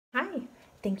Hi,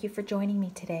 thank you for joining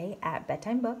me today at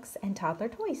Bedtime Books and Toddler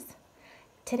Toys.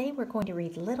 Today we're going to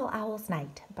read Little Owl's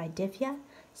Night by Divya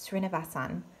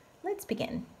Srinivasan. Let's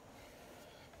begin.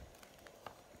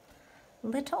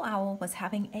 Little Owl was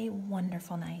having a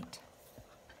wonderful night.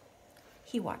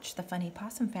 He watched the funny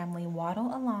possum family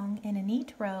waddle along in a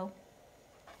neat row.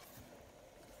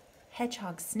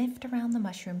 Hedgehog sniffed around the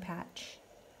mushroom patch.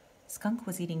 Skunk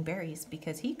was eating berries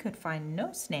because he could find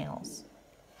no snails.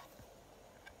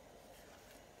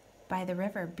 By the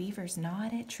river, beavers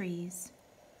gnawed at trees.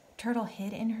 Turtle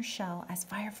hid in her shell as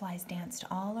fireflies danced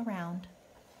all around.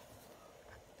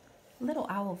 Little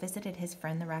Owl visited his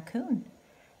friend the raccoon.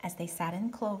 As they sat in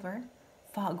clover,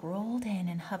 fog rolled in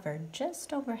and hovered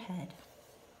just overhead.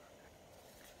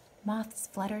 Moths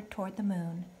fluttered toward the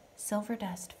moon. Silver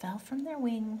dust fell from their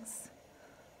wings.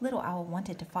 Little Owl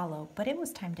wanted to follow, but it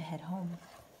was time to head home.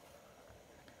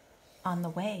 On the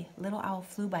way, Little Owl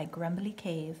flew by Grumbly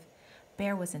Cave.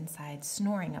 Bear was inside,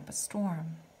 snoring up a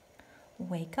storm.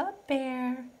 "Wake up,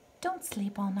 Bear. Don't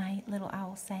sleep all night," Little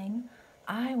Owl sang.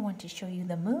 "I want to show you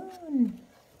the moon."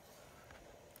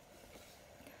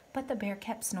 But the bear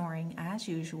kept snoring, as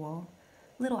usual.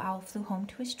 Little Owl flew home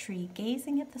to his tree,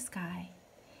 gazing at the sky.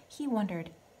 He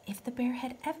wondered if the bear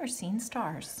had ever seen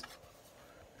stars.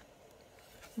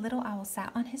 Little Owl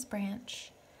sat on his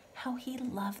branch. How he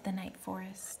loved the night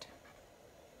forest.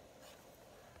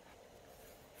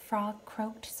 Frog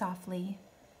croaked softly.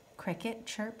 Cricket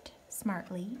chirped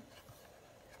smartly.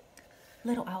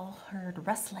 Little Owl heard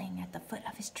rustling at the foot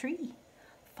of his tree.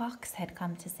 Fox had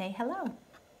come to say hello.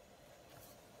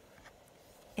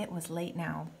 It was late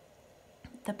now.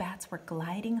 The bats were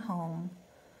gliding home.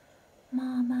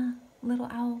 "Mama," Little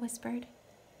Owl whispered,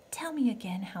 "tell me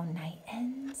again how night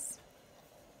ends."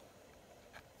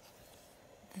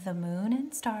 "The moon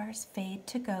and stars fade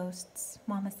to ghosts,"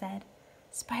 Mama said.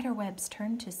 "Spider webs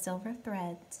turn to silver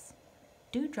threads.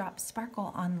 Dewdrops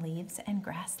sparkle on leaves and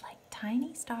grass like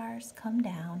tiny stars come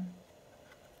down.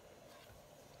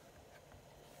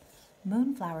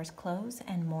 Moonflowers close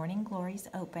and morning glories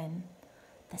open.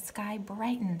 The sky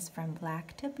brightens from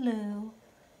black to blue,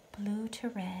 blue to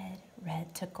red,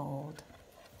 red to gold.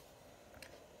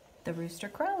 The rooster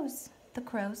crows, the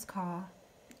crows caw,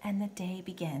 and the day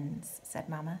begins," said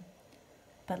Mama.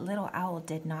 But Little Owl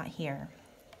did not hear.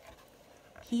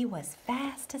 He was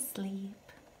fast asleep.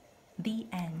 The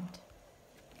end.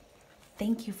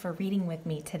 Thank you for reading with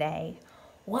me today.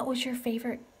 What was your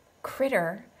favorite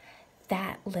critter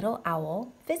that Little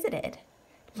Owl visited?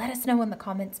 Let us know in the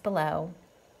comments below.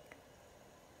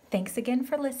 Thanks again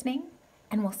for listening,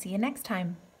 and we'll see you next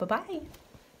time. Bye-bye.